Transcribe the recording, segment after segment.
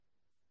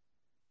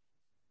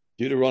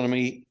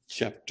Deuteronomy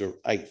chapter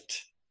 8.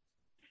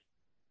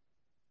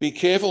 Be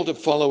careful to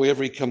follow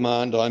every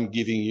command I'm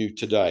giving you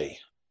today,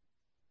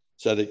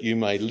 so that you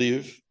may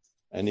live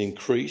and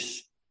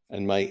increase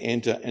and may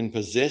enter and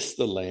possess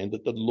the land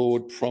that the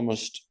Lord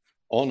promised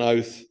on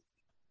oath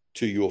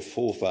to your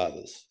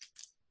forefathers.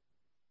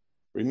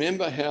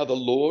 Remember how the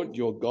Lord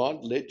your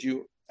God led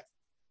you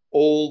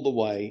all the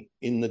way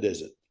in the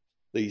desert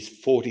these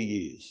 40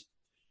 years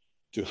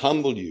to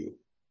humble you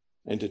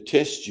and to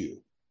test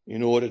you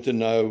in order to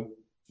know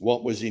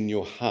what was in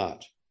your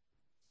heart,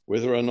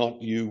 whether or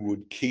not you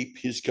would keep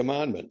his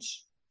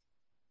commandments.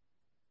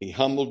 He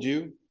humbled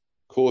you,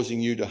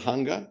 causing you to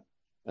hunger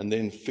and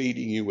then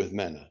feeding you with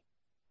manna,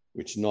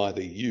 which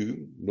neither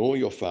you nor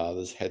your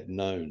fathers had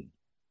known,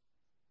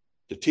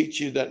 to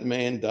teach you that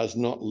man does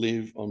not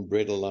live on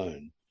bread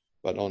alone,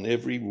 but on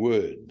every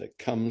word that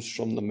comes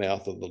from the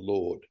mouth of the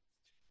Lord.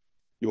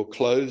 Your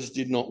clothes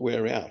did not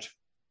wear out,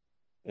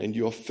 and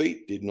your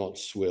feet did not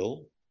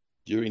swell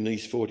during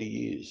these 40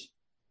 years.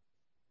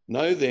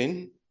 Know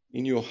then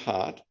in your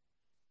heart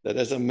that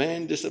as a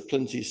man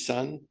disciplines his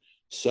son,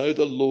 so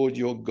the Lord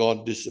your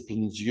God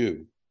disciplines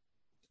you.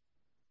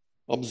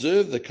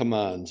 Observe the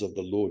commands of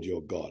the Lord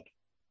your God,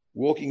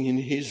 walking in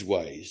his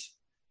ways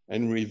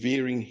and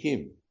revering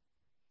him.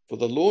 For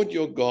the Lord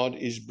your God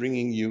is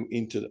bringing you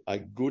into a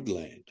good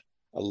land,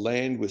 a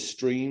land with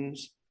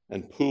streams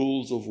and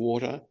pools of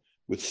water,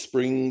 with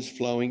springs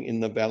flowing in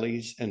the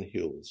valleys and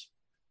hills,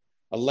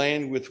 a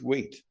land with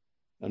wheat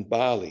and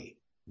barley,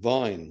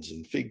 vines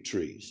and fig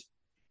trees,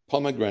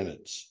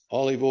 pomegranates,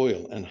 olive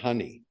oil and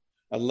honey,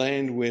 a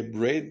land where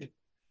bread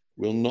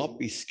will not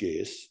be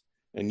scarce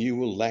and you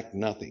will lack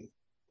nothing,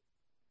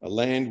 a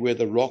land where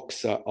the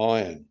rocks are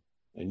iron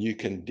and you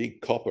can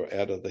dig copper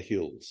out of the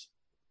hills.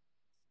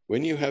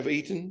 When you have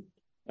eaten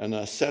and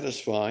are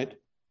satisfied,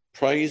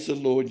 praise the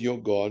Lord your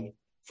God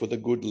for the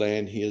good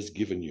land he has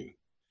given you.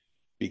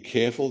 Be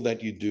careful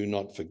that you do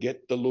not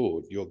forget the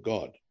Lord your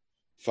God,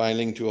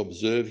 failing to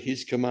observe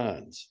his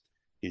commands,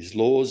 his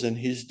laws and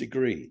his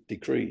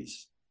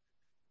decrees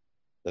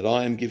that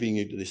I am giving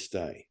you to this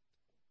day.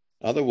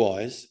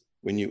 Otherwise,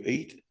 when you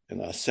eat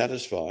and are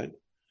satisfied,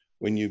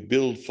 when you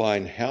build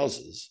fine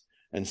houses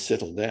and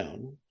settle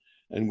down,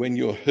 and when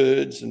your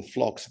herds and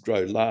flocks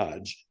grow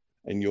large,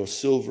 and your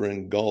silver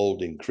and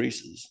gold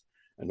increases,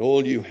 and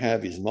all you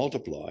have is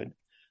multiplied,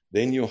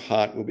 then your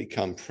heart will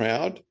become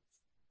proud,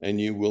 and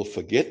you will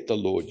forget the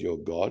Lord your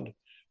God,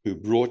 who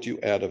brought you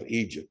out of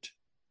Egypt,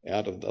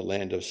 out of the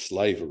land of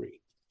slavery.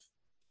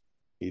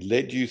 He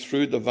led you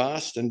through the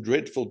vast and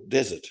dreadful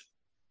desert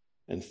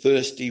and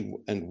thirsty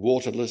and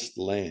waterless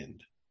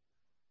land,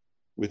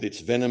 with its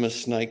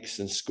venomous snakes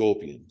and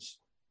scorpions.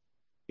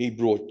 He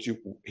brought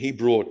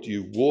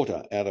you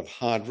water out of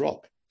hard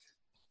rock.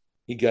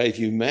 He gave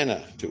you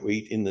manna to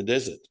eat in the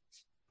desert,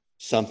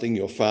 something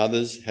your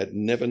fathers had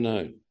never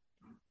known,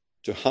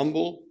 to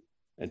humble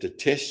and to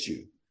test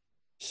you,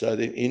 so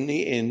that in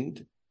the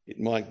end it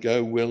might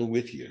go well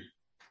with you.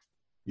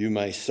 You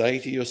may say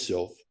to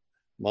yourself,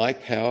 my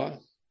power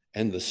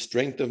and the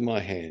strength of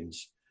my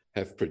hands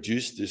have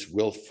produced this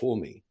wealth for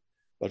me.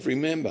 But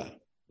remember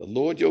the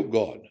Lord your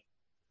God,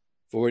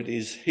 for it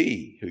is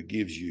he who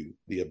gives you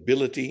the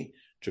ability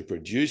to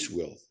produce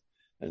wealth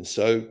and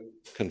so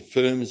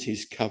confirms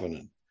his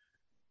covenant,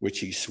 which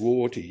he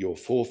swore to your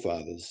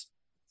forefathers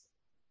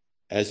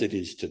as it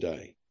is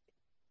today.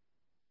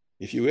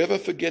 If you ever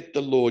forget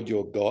the Lord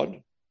your God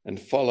and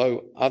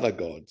follow other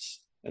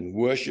gods and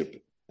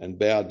worship and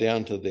bow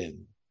down to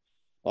them,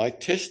 I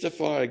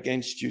testify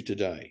against you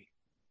today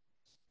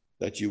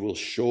that you will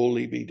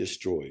surely be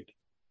destroyed,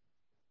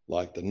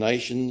 like the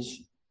nations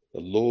the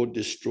Lord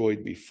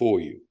destroyed before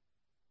you,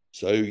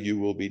 so you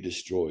will be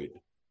destroyed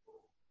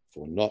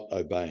for not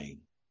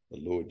obeying the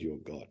Lord your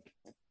God.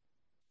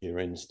 Here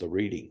ends the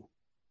reading.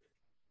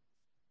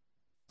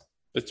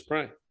 Let's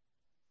pray.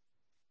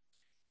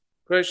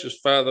 Gracious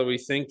Father, we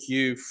thank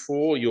you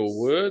for your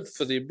word,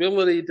 for the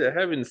ability to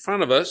have in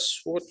front of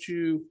us what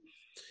you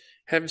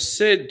have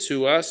said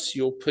to us,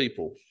 your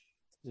people.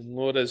 And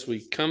Lord, as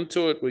we come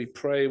to it, we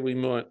pray we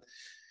might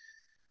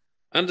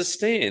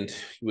understand.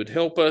 You would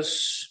help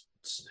us,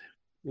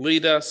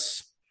 lead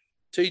us,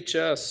 teach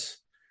us,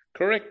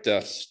 correct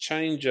us,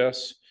 change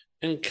us,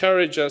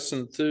 encourage us,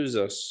 enthuse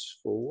us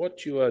for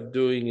what you are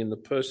doing in the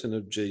person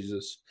of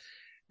Jesus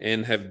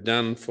and have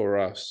done for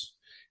us.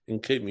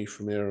 And keep me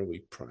from error, we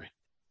pray.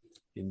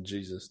 In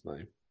Jesus'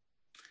 name.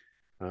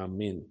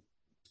 Amen.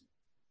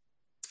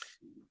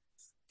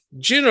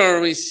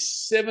 Deuteronomy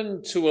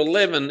 7 to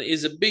 11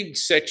 is a big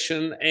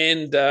section,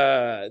 and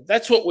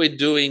that's what we're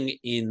doing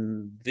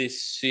in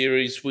this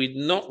series. We're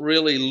not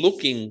really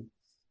looking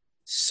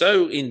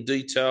so in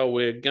detail.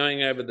 We're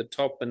going over the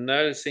top and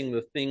noticing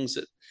the things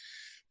that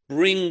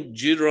bring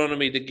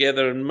Deuteronomy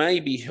together and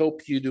maybe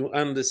help you to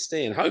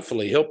understand,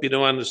 hopefully help you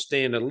to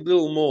understand a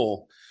little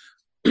more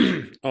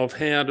of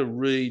how to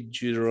read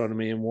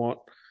Deuteronomy and what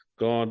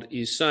God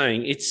is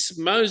saying. It's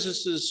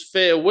Moses'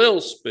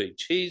 farewell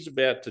speech. He's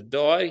about to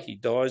die. He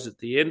dies at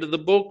the end of the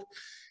book.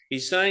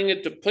 He's saying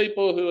it to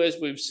people who, as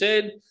we've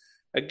said,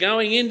 are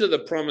going into the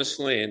promised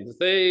land.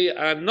 They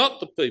are not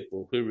the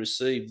people who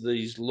received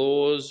these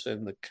laws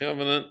and the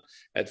covenant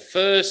at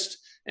first.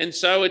 And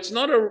so it's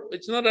not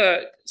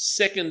a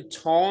second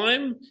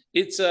time.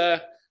 It's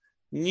a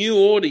new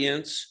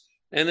audience,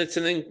 and it's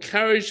an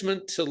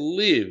encouragement to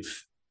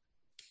live.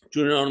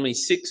 Deuteronomy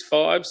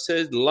 6:5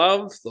 says,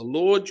 love the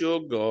Lord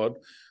your God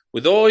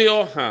with all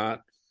your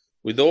heart,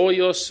 with all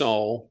your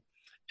soul,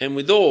 and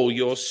with all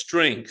your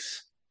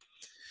strength.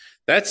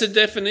 That's a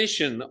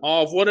definition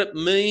of what it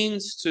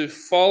means to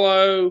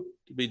follow,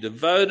 to be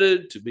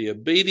devoted, to be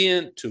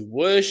obedient, to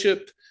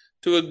worship,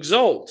 to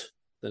exalt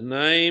the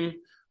name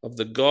of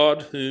the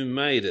God who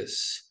made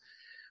us.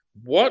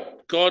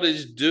 What God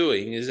is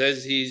doing is,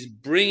 as he's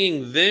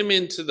bringing them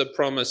into the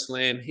promised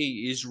land,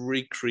 he is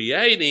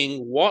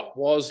recreating what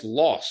was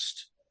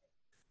lost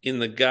in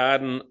the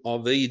Garden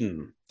of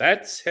Eden.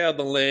 That's how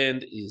the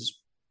land is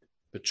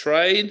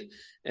portrayed,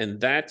 and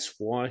that's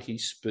why he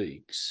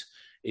speaks.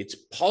 It's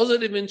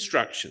positive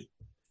instruction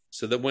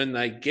so that when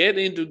they get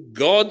into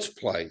God's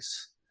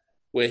place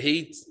where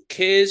he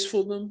cares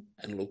for them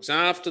and looks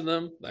after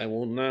them, they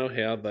will know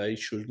how they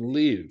should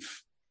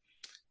live.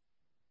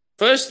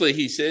 Firstly,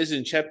 he says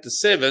in chapter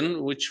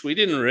 7, which we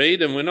didn't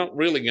read and we're not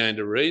really going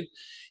to read,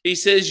 he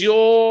says,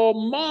 you're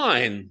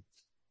mine.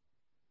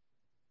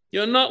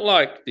 You're not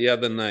like the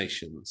other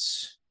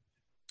nations.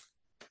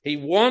 He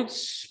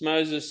wants,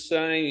 Moses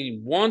saying, he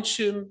wants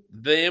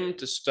them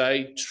to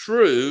stay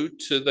true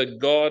to the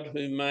God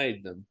who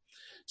made them.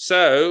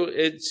 So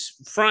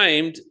it's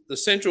framed, the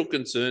central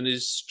concern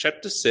is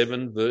chapter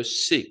 7,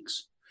 verse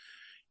 6.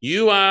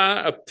 You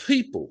are a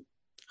people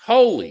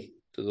holy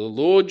to the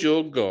Lord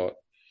your God.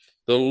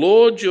 The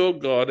Lord your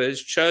God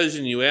has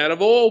chosen you out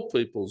of all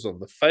peoples on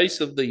the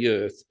face of the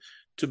earth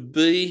to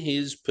be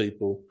his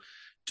people,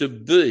 to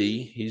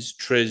be his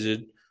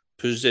treasured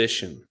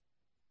possession.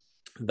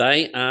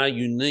 They are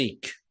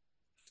unique.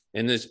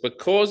 And it's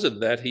because of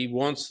that he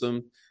wants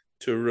them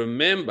to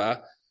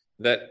remember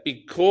that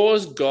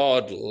because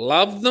God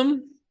loved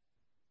them,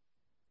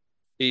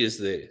 he is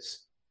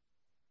theirs.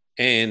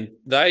 And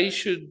they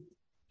should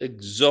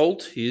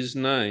exalt his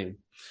name.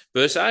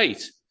 Verse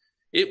 8,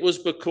 it was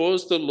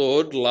because the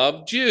Lord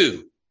loved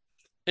you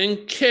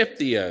and kept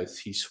the oath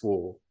he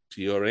swore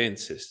to your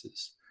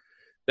ancestors,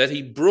 that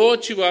he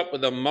brought you up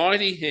with a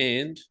mighty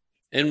hand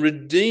and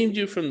redeemed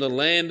you from the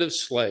land of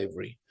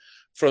slavery,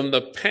 from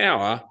the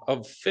power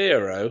of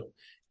Pharaoh,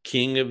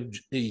 king of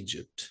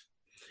Egypt.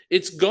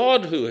 It's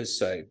God who has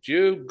saved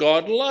you.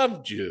 God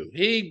loved you.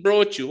 He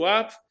brought you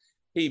up.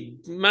 He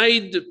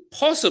made it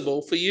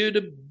possible for you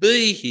to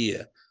be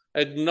here.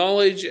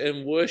 Acknowledge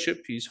and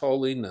worship his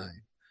holy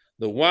name.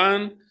 The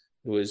one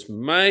who has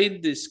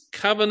made this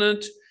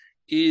covenant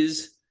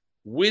is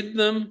with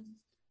them,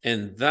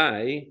 and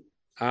they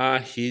are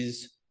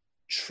his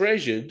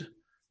treasured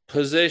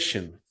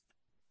possession.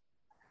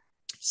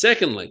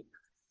 Secondly,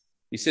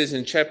 he says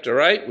in chapter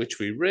 8, which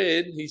we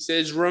read, he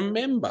says,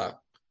 remember,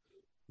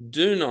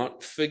 do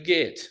not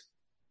forget.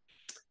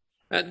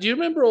 Do you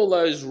remember all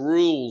those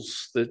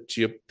rules that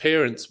your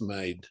parents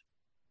made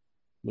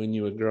when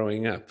you were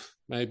growing up?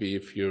 Maybe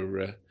if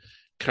you're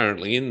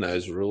currently in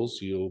those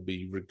rules, you'll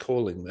be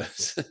recalling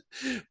those.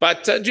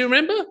 But do you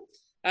remember?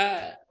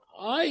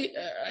 I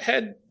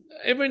had,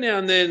 every now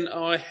and then,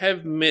 I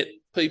have met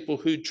people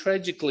who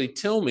tragically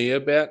tell me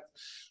about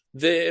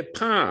their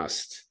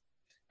past.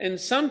 And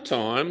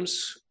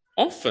sometimes,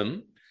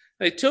 often,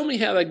 they tell me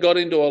how they got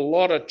into a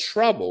lot of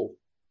trouble.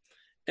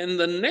 And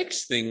the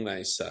next thing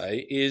they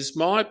say is,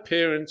 my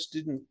parents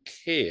didn't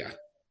care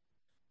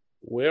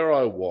where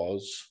I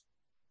was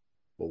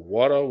or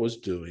what I was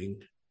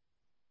doing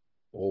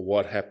or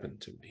what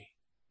happened to me.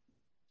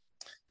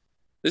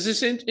 There's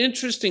this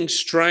interesting,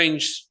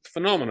 strange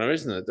phenomena,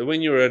 isn't it? That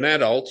when you're an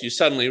adult, you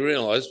suddenly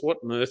realize what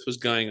on earth was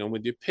going on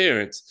with your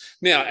parents.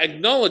 Now,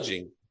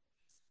 acknowledging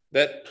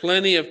that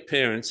plenty of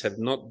parents have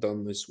not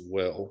done this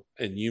well,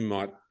 and you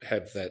might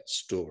have that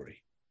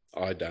story.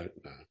 I don't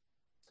know.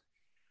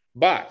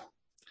 But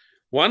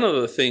one of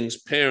the things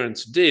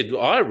parents did,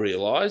 I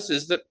realized,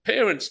 is that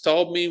parents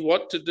told me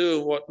what to do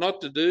and what not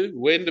to do,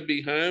 when to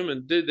be home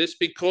and do this,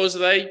 because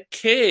they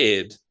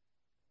cared.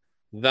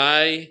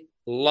 They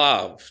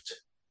loved.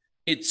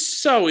 It's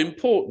so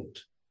important.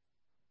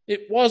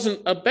 It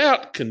wasn't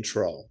about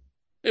control.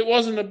 It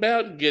wasn't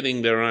about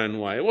getting their own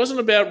way. It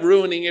wasn't about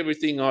ruining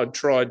everything I'd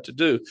tried to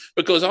do,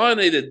 because I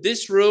needed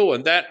this rule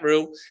and that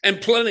rule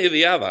and plenty of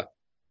the other.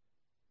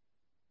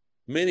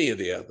 Many of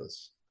the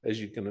others,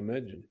 as you can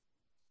imagine.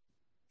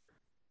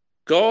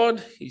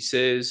 God, he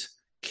says,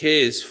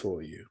 cares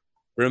for you.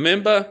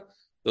 Remember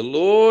the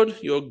Lord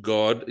your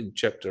God in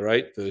chapter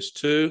 8, verse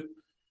 2,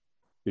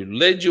 who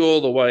led you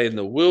all the way in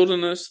the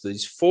wilderness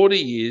these 40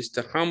 years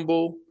to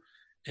humble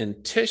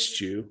and test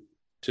you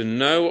to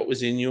know what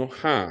was in your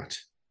heart.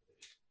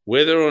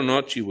 Whether or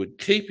not you would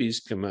keep his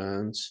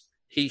commands,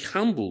 he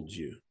humbled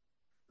you,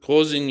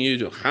 causing you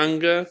to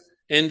hunger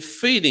and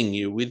feeding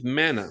you with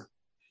manna,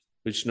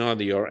 which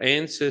neither your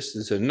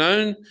ancestors have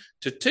known,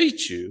 to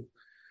teach you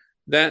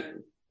that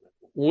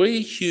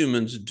we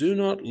humans do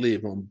not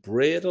live on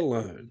bread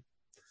alone,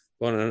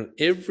 but on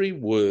every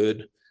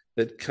word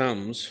that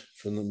comes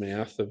from the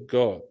mouth of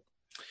God.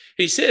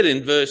 He said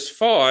in verse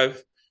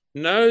 5,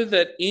 know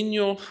that in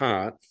your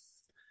heart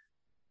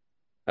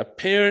a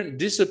parent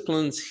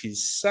disciplines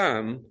his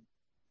son,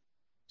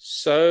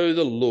 so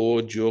the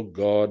Lord your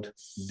God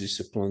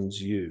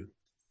disciplines you.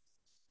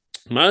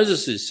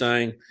 Moses is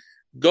saying,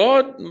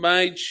 God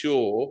made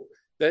sure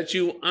that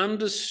you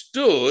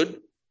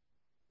understood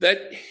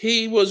that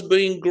he was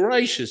being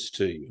gracious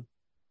to you.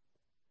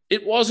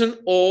 It wasn't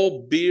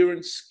all beer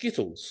and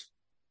Skittles.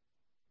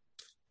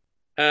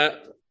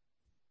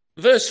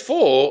 Verse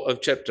 4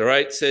 of chapter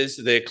 8 says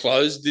their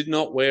clothes did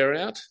not wear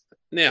out.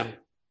 Now,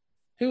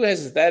 who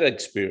has that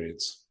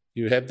experience?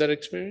 You have that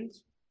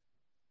experience?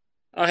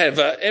 I have.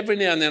 Every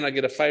now and then I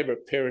get a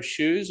favourite pair of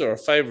shoes or a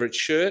favourite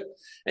shirt,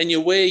 and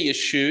you wear your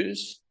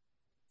shoes,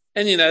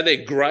 and you know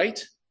they're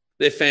great.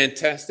 They're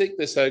fantastic.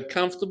 They're so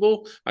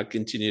comfortable. I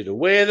continue to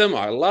wear them.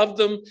 I love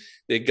them.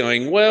 They're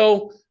going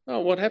well. Oh,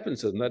 what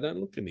happens to them? They don't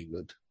look any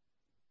good.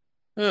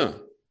 Oh,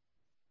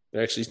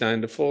 they're actually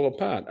starting to fall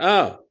apart.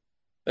 Oh,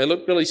 they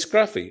look really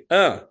scruffy.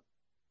 Oh,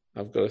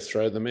 I've got to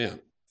throw them out.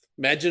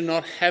 Imagine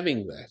not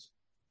having that.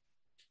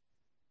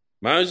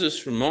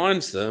 Moses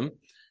reminds them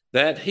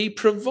that he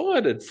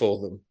provided for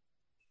them.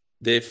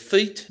 Their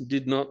feet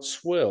did not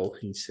swell,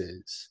 he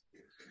says,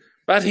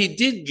 but he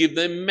did give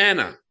them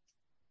manna.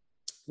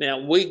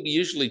 Now, we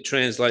usually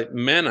translate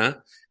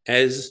manna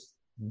as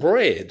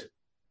bread.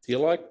 Do you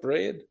like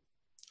bread?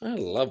 I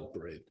love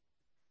bread.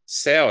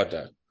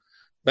 Sourdough,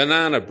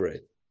 banana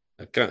bread.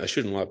 I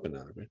shouldn't like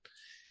banana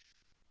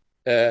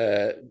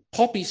bread.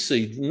 Poppy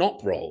seed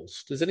knot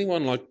rolls. Does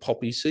anyone like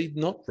poppy seed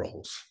knot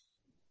rolls?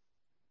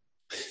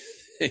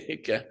 There you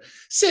go.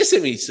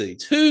 Sesame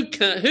seeds.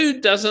 Who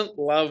doesn't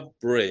love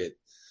bread?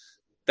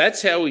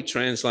 That's how we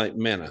translate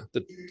manna.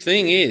 The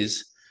thing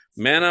is,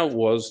 manna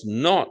was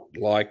not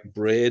like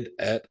bread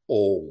at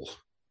all.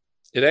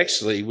 It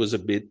actually was a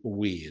bit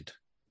weird.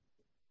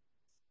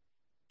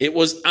 It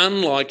was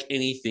unlike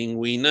anything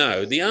we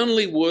know. The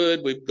only word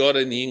we've got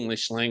in the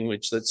English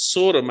language that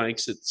sort of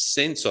makes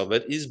sense of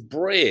it is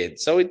bread.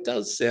 So it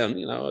does sound,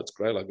 it's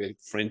great, like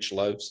French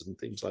loaves and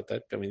things like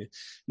that coming in.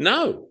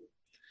 No.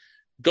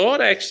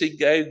 God actually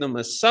gave them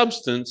a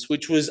substance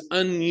which was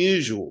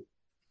unusual.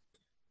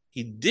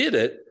 He did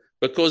it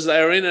because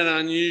they were in an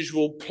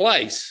unusual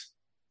place,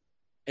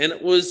 and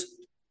it was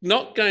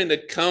not going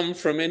to come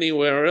from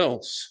anywhere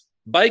else.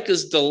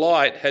 Baker's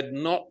Delight had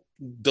not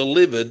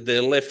delivered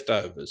their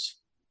leftovers.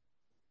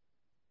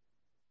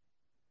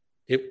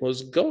 It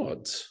was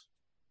God's.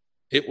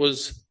 It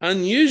was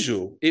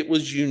unusual. It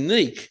was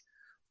unique,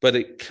 but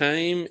it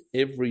came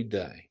every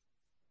day.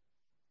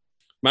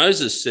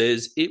 Moses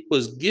says it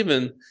was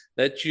given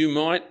that you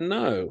might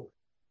know.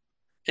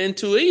 And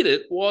to eat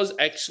it was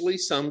actually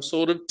some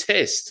sort of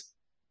test,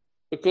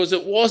 because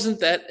it wasn't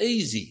that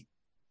easy.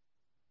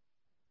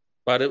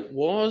 But it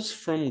was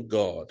from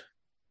God.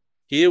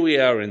 Here we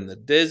are in the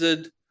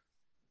desert.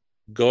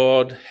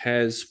 God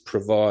has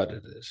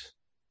provided it.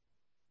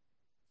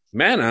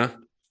 Manna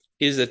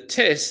is a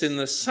test in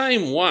the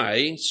same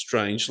way,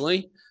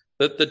 strangely,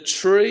 that the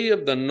tree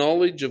of the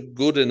knowledge of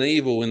good and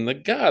evil in the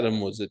garden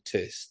was a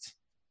test.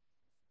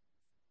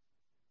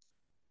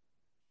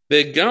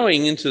 They're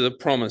going into the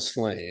promised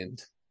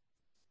land,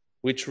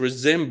 which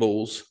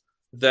resembles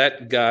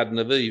that Garden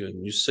of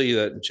Eden. You see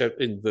that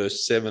in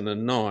verse 7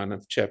 and 9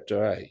 of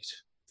chapter 8.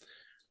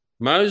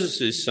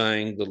 Moses is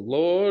saying the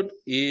Lord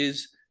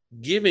is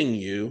giving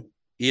you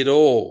it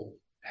all,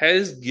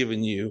 has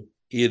given you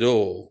it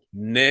all.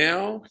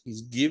 Now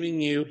he's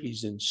giving you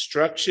his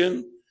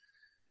instruction,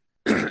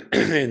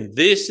 and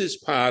this is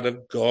part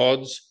of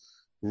God's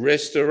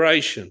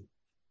restoration,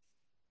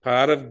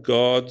 part of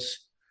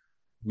God's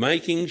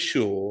making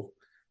sure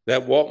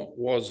that what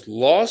was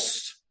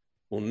lost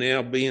will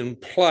now be in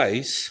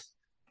place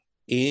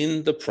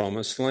in the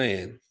promised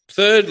land.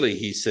 Thirdly,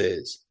 he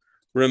says,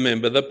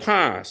 remember the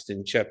past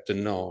in chapter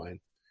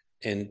 9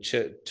 and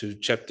to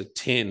chapter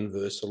 10,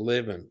 verse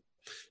 11.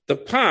 The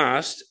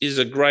past is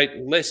a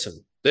great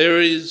lesson.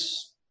 There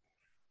is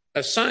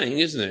a saying,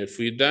 isn't there? If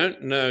you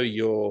don't know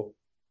your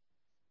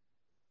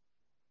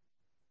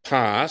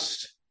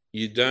past,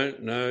 you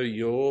don't know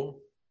your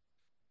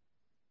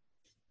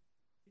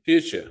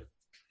future.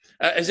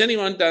 Has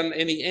anyone done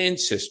any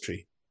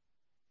ancestry?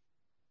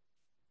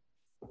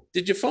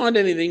 Did you find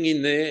anything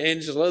in there,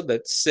 Angela,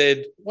 that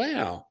said,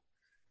 wow,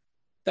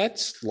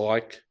 that's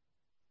like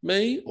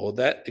me, or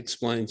that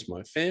explains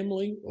my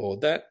family, or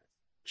that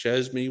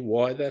shows me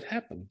why that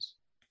happens?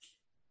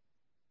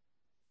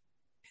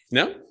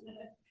 No?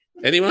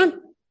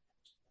 Anyone?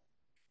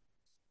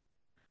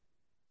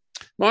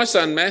 My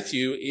son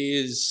Matthew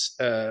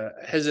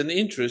has an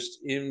interest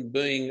in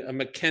being a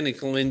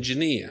mechanical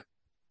engineer.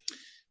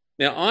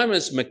 Now, I'm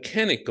as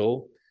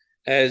mechanical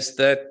as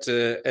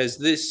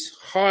this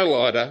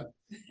highlighter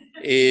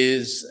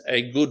is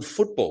a good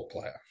football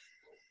player.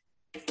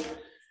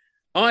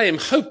 I am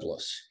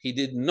hopeless. He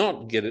did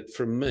not get it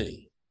from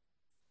me.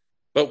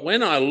 But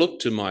when I look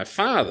to my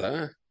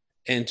father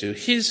and to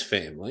his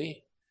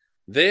family,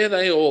 there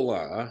they all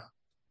are,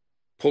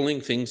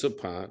 pulling things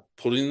apart,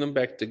 putting them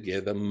back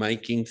together,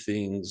 making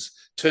things,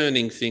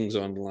 turning things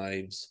on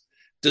lathes,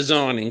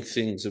 designing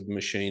things of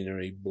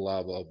machinery,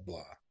 blah, blah,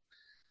 blah.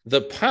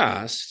 The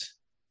past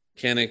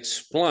can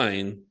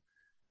explain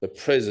the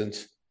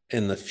present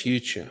and the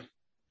future.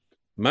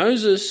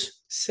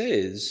 Moses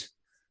says,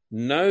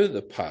 know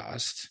the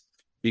past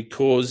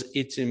because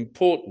it's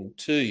important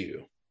to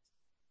you.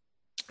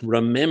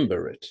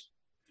 Remember it.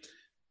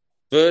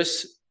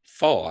 Verse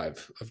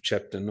 5 of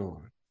chapter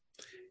 9.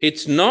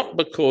 It's not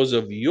because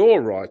of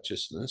your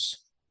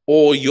righteousness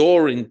or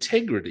your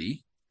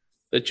integrity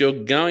that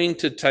you're going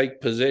to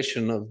take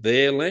possession of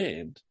their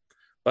land,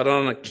 but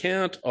on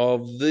account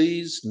of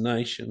these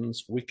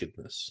nations'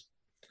 wickedness.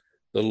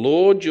 The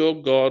Lord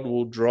your God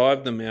will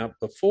drive them out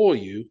before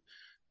you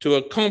to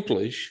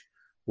accomplish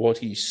what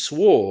he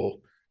swore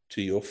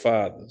to your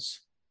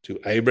fathers, to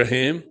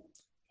Abraham,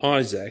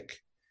 Isaac,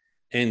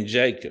 and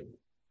Jacob.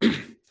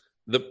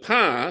 The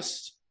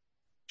past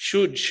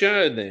should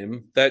show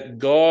them that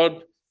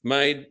God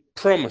made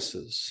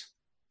promises.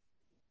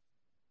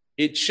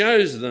 It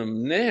shows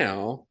them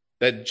now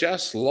that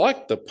just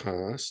like the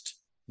past,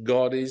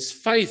 God is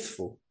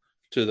faithful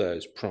to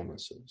those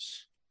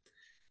promises.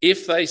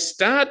 If they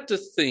start to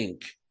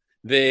think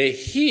they're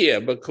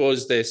here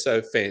because they're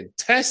so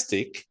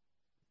fantastic,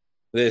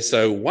 they're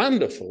so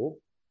wonderful,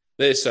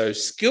 they're so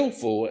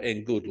skillful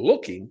and good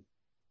looking,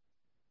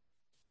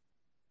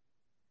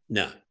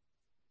 no.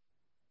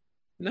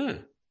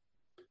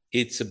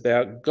 It's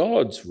about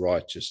God's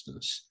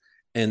righteousness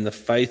and the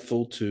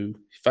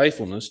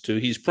faithfulness to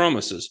his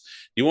promises.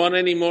 You want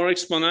any more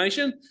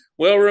explanation?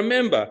 Well,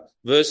 remember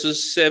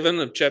verses 7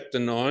 of chapter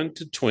 9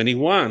 to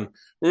 21.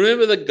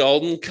 Remember the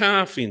golden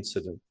calf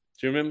incident.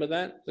 Do you remember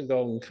that? The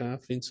golden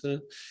calf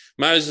incident?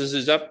 Moses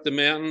is up the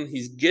mountain.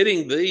 He's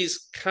getting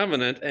these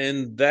covenant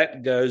and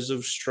that goes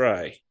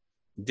astray.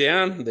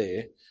 Down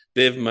there,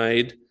 they've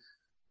made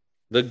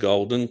the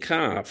golden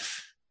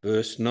calf.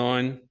 Chapter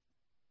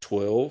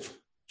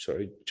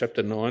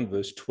 9,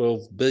 verse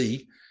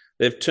 12b.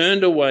 They've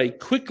turned away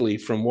quickly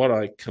from what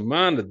I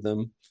commanded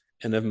them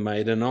and have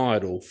made an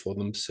idol for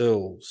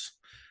themselves.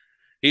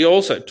 He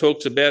also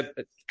talks about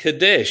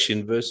Kadesh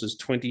in verses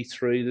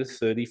 23 to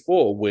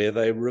 34, where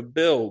they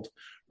rebelled.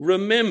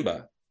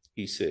 Remember,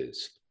 he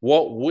says,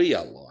 what we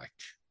are like.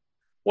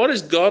 What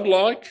is God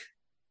like?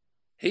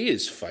 He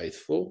is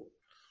faithful.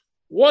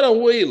 What are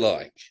we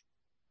like?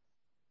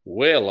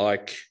 We're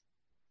like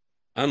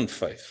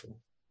unfaithful.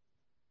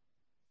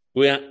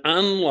 We are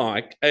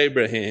unlike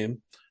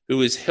Abraham,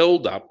 who is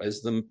held up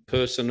as the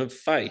person of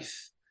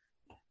faith.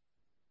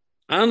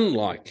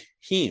 Unlike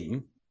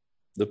him,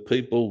 the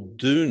people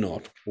do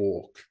not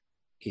walk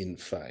in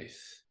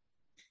faith.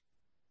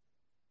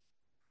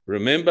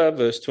 Remember,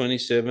 verse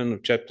 27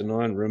 of chapter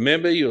 9,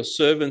 remember your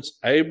servants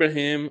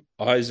Abraham,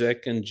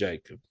 Isaac, and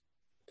Jacob.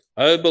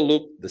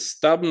 Overlook the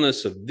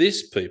stubbornness of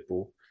this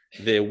people,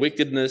 their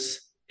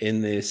wickedness,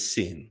 and their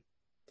sin.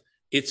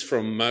 It's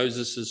from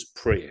Moses'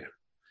 prayer.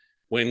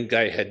 When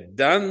they had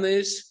done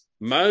this,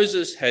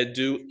 Moses had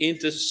to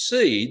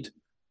intercede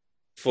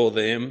for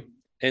them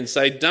and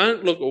say,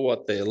 don't look at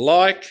what they're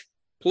like.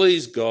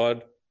 Please,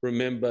 God,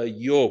 remember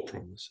your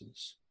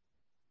promises.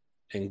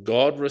 And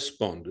God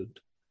responded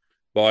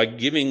by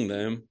giving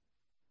them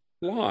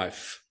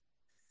life.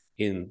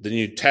 In the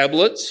new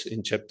tablets,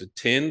 in chapter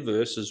 10,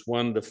 verses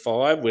 1 to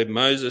 5, where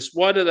Moses,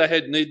 why do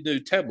they need new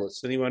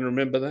tablets? Anyone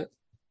remember that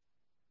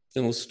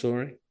little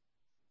story?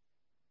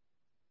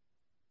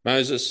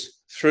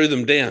 Moses threw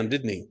them down,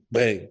 didn't he?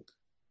 Bang.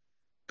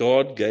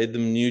 God gave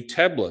them new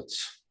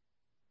tablets.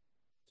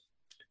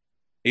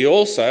 He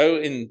also,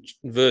 in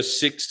verse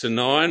 6 to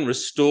 9,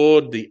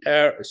 restored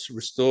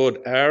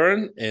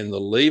Aaron and the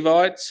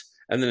Levites.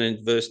 And then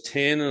in verse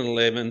 10 and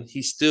 11,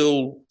 he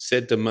still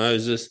said to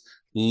Moses,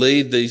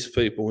 lead these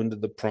people into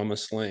the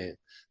promised land.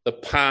 The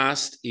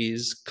past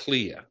is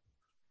clear.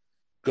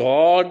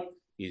 God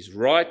is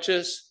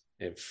righteous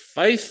and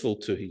faithful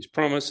to his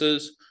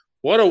promises.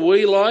 What are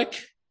we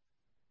like?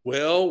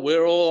 Well,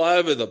 we're all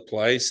over the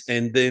place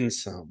and then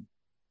some.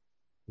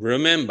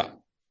 Remember,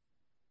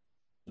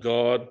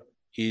 God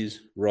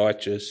is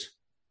righteous.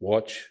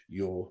 Watch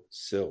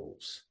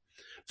yourselves.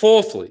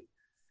 Fourthly,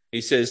 he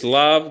says,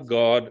 love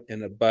God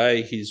and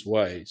obey his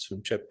ways,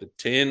 from chapter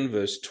 10,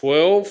 verse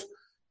 12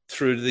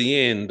 through to the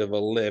end of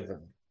 11.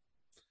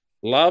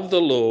 Love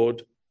the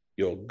Lord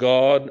your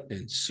God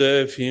and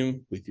serve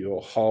him with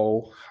your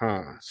whole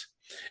heart.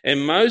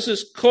 And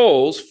Moses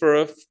calls for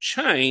a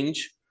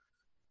change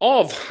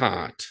of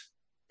heart,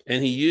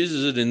 and he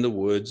uses it in the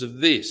words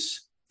of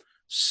this: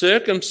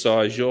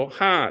 circumcise your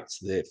hearts,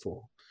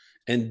 therefore,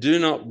 and do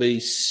not be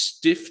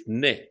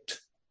stiff-necked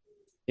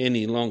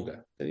any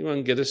longer.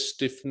 Anyone get a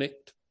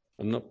stiff-necked?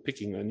 I'm not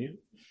picking on you.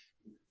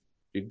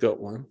 You've got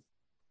one.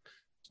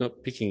 It's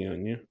not picking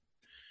on you.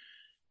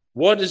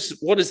 What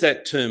does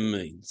that term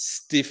mean,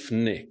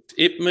 stiff-necked?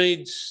 It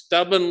means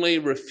stubbornly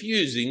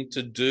refusing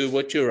to do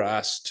what you're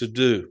asked to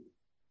do.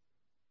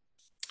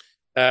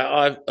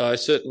 I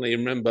certainly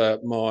remember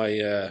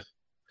my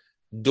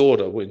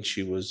daughter when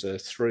she was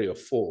 3 or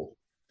 4.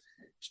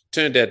 She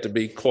turned out to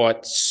be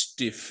quite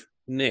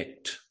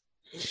stiff-necked.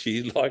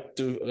 She liked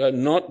to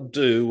not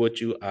do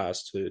what you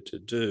asked her to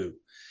do.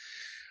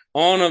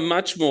 On a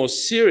much more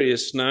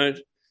serious note,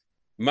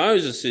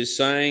 Moses is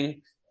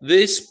saying,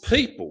 this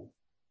people,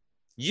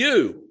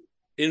 you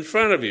in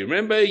front of you,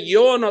 remember,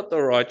 you're not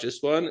the righteous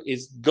one,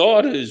 it's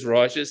God who's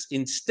righteous.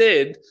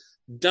 Instead,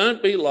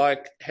 don't be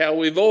like how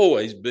we've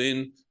always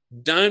been.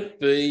 Don't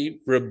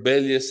be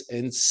rebellious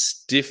and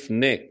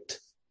stiff-necked.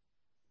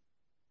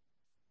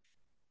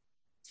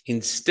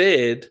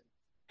 Instead,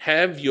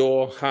 have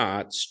your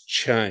hearts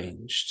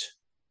changed.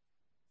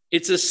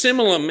 It's a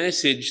similar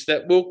message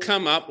that will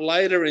come up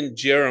later in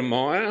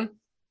Jeremiah,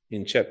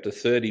 in chapter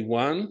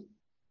 31,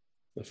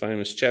 the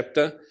famous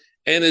chapter,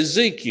 and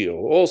Ezekiel,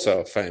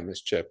 also a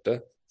famous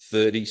chapter,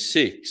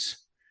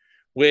 36,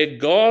 where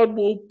God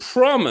will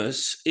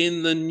promise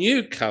in the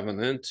new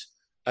covenant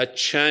a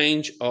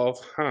change of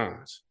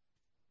heart.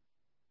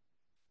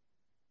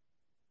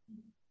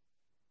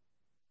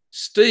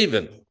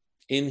 Stephen,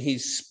 in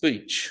his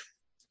speech,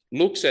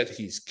 looks at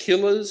his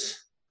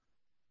killers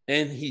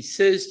and he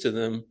says to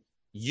them,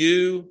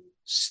 you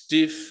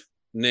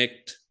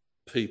stiff-necked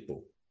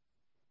people.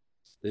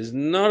 There's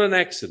not an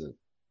accident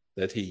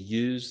that he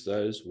used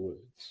those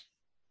words.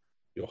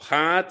 Your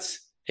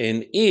hearts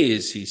and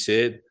ears, he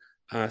said,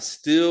 are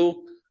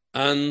still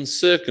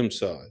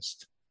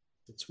uncircumcised.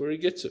 That's where he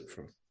gets it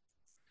from.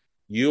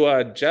 You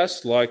are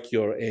just like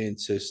your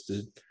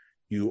ancestors.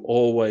 You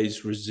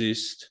always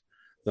resist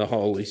the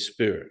Holy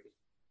Spirit.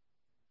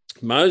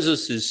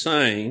 Moses is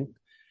saying,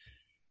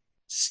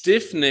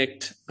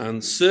 stiff-necked,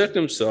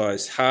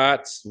 uncircumcised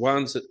hearts,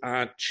 ones that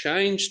aren't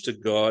changed to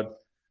God,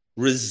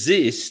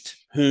 resist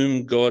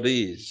whom God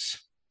is.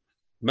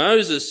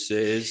 Moses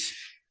says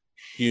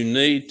you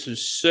need to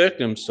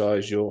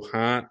circumcise your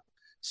heart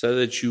so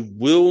that you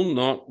will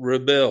not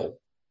rebel.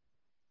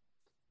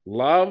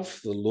 Love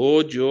the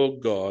Lord your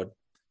God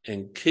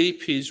and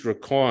keep his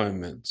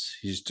requirements,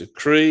 his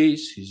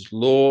decrees, his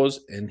laws,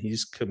 and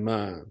his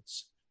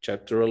commands.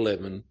 Chapter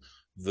 11,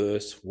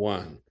 verse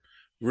 1.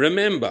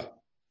 Remember,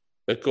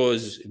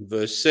 because in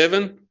verse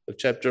 7 of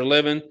chapter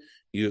 11,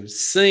 you have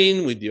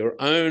seen with your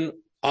own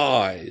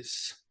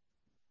eyes.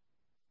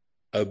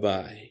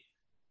 Obey.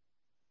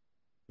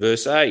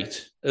 Verse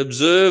 8,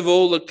 observe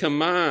all the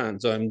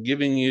commands I'm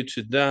giving you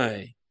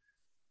today.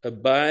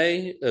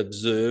 Obey,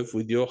 observe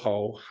with your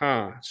whole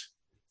heart.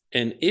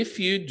 And if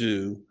you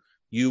do,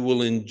 you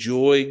will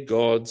enjoy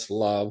God's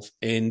love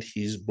and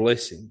his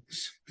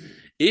blessings.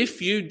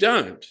 If you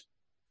don't,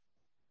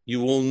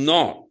 you will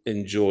not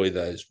enjoy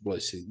those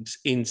blessings.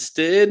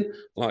 Instead,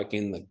 like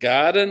in the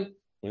garden,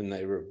 when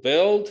they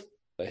rebelled,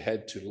 they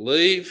had to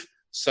leave.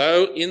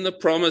 So in the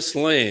promised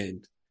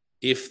land,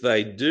 if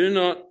they do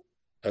not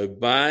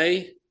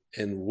obey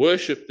and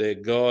worship their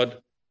God,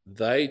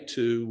 they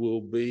too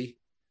will be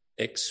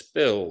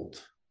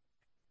expelled,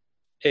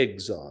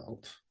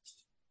 exiled.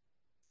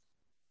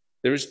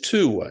 There is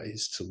 2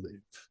 ways to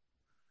live,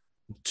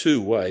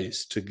 2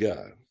 ways to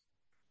go.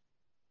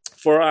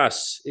 For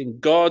us, in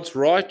God's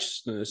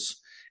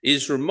righteousness,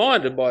 is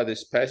reminded by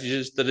this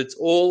passage that it's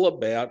all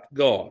about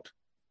God.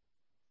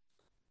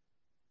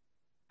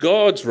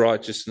 God's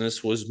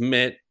righteousness was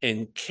met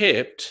and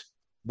kept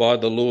by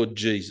the Lord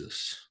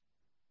Jesus.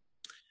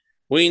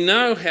 We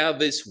know how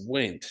this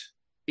went.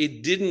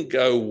 It didn't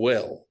go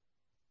well.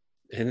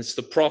 And it's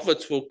the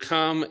prophets will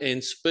come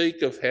and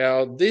speak of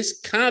how this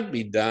can't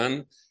be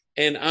done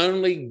and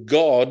only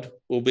God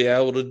will be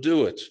able to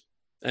do it.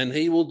 And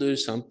he will do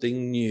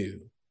something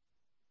new.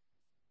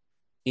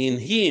 In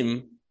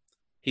him,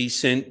 he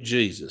sent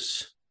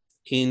Jesus.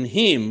 In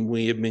him,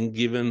 we have been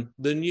given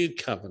the new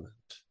covenant.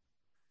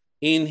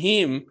 In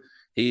him,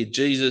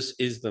 Jesus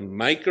is the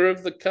maker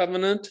of the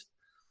covenant,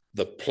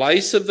 the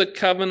place of the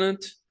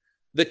covenant,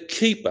 the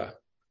keeper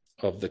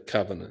of the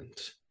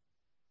covenant.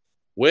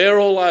 We're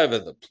all over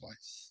the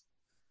place.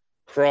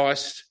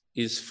 Christ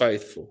is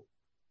faithful.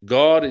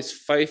 God is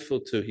faithful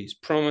to his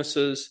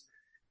promises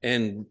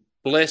and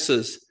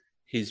blesses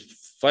his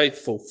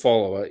faithful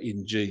follower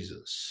in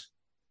Jesus.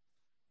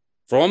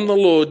 From the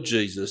Lord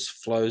Jesus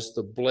flows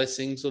the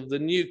blessings of the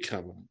new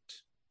covenant.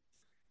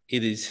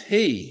 It is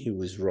he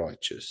who is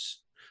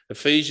righteous.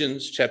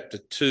 Ephesians chapter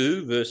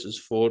 2, verses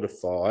 4 to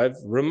 5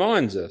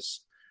 reminds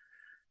us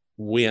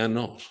we are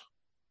not.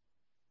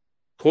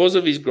 Because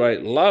of his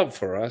great love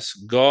for us,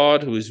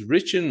 God, who is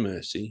rich in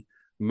mercy,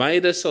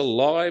 made us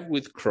alive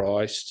with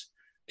Christ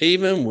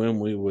even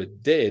when we were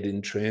dead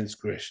in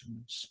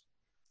transgressions.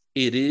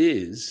 It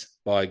is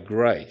by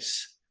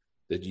grace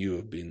that you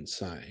have been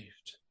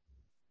saved.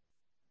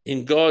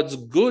 In God's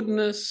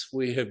goodness,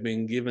 we have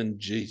been given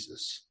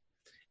Jesus.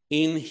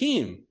 In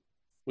him,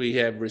 we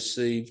have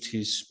received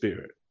his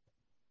Spirit.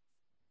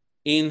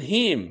 In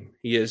him,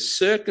 he has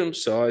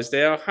circumcised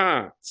our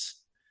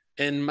hearts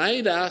and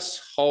made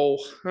us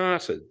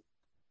wholehearted.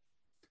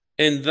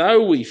 And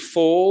though we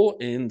fall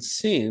and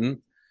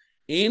sin,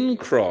 in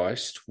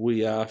Christ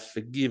we are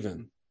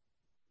forgiven.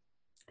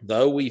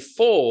 Though we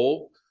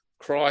fall,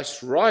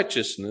 Christ's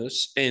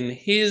righteousness and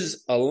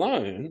his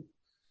alone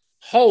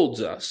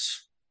holds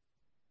us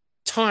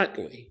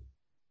tightly,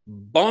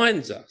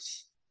 binds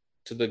us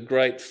to the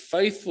great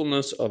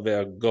faithfulness of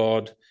our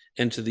God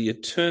and to the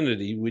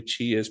eternity which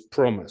he has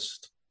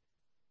promised.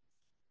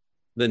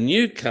 The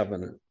new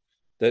covenant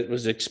that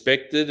was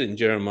expected in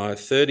Jeremiah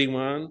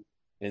 31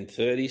 and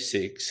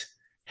 36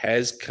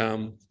 has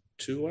come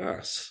to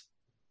us.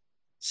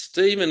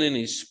 Stephen, in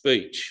his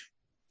speech,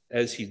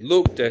 as he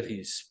looked at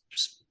his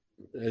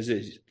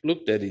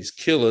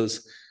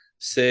killers,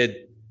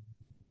 said,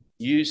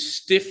 "You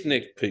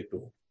stiff-necked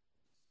people,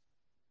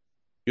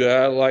 you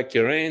are like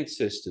your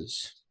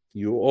ancestors.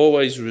 You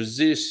always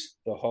resist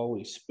the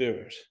Holy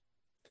Spirit.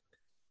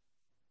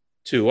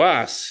 To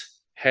us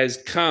has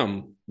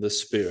come the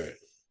Spirit.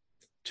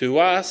 To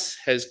us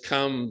has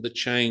come the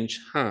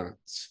changed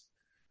hearts.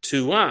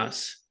 To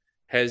us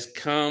has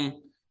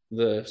come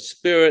the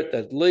Spirit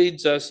that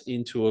leads us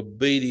into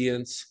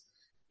obedience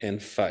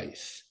and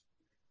faith."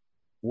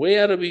 We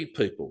are to be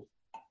people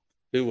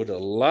who were to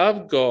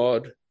love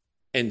God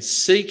and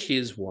seek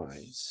his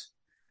ways,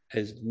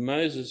 as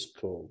Moses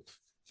called,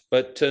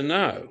 but to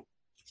know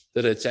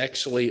that it's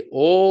actually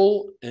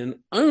all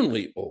and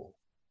only all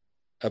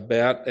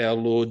about our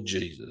Lord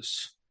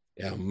Jesus,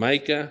 our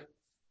Maker,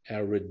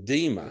 our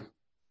Redeemer,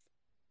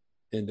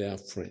 and our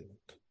friend.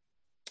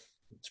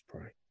 Let's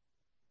pray.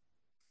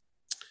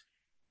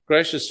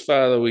 Gracious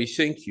Father, we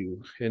thank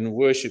you and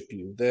worship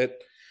you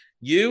that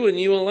you and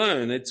you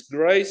alone, it's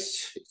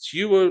grace, it's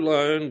you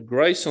alone,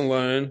 grace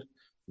alone,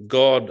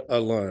 God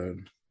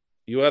alone.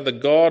 You are the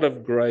God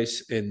of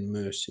grace and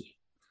mercy,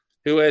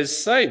 who has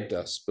saved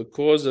us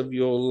because of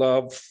your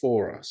love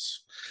for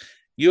us.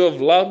 You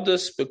have loved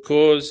us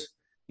because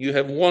you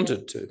have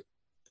wanted to.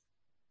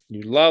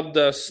 You loved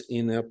us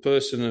in our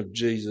person of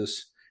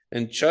Jesus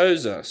and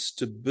chose us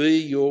to be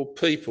your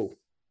people.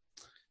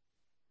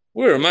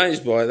 We're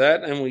amazed by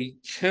that, and we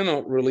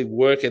cannot really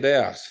work it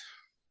out.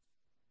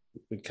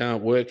 We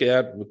can't work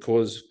out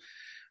because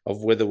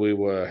of whether we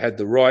had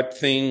the right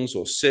things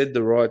or said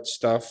the right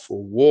stuff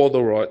or wore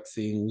the right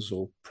things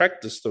or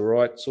practiced the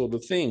right sort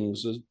of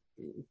things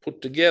put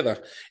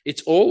together.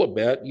 It's all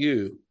about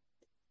you.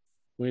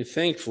 We're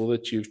thankful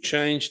that you've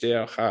changed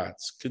our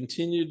hearts.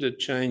 Continue to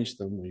change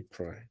them, we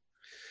pray.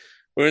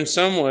 We're in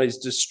some ways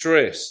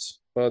distressed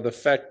by the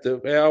fact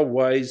that our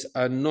ways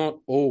are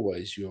not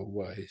always your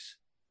ways.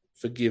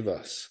 Forgive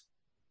us.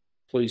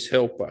 Please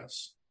help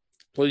us.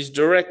 Please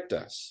direct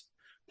us.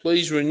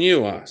 Please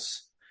renew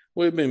us.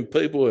 We've been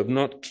people who have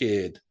not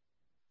cared,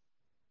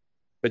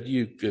 but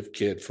you have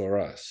cared for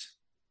us.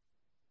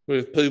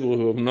 We're people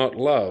who have not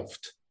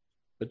loved,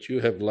 but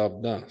you have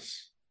loved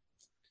us.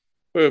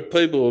 We're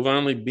people who have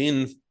only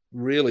been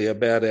really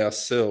about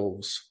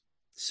ourselves,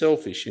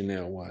 selfish in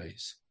our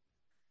ways.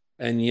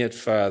 And yet,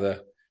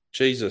 Father,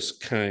 Jesus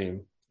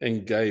came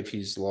and gave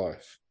his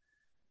life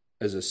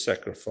as a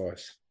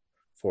sacrifice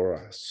for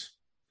us.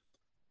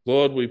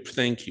 Lord, we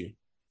thank you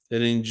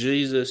that in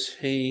Jesus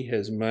he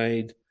has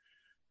made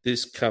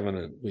this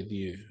covenant with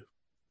you,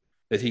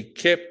 that he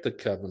kept the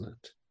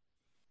covenant,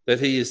 that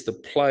he is the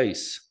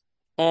place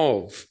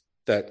of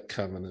that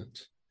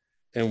covenant.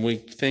 And we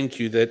thank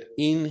you that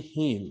in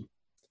him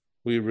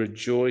we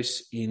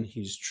rejoice in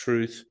his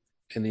truth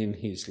and in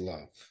his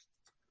love.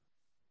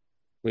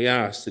 We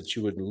ask that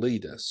you would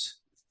lead us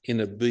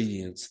in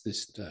obedience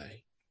this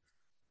day.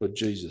 For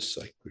Jesus'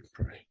 sake we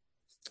pray.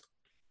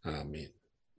 Amen.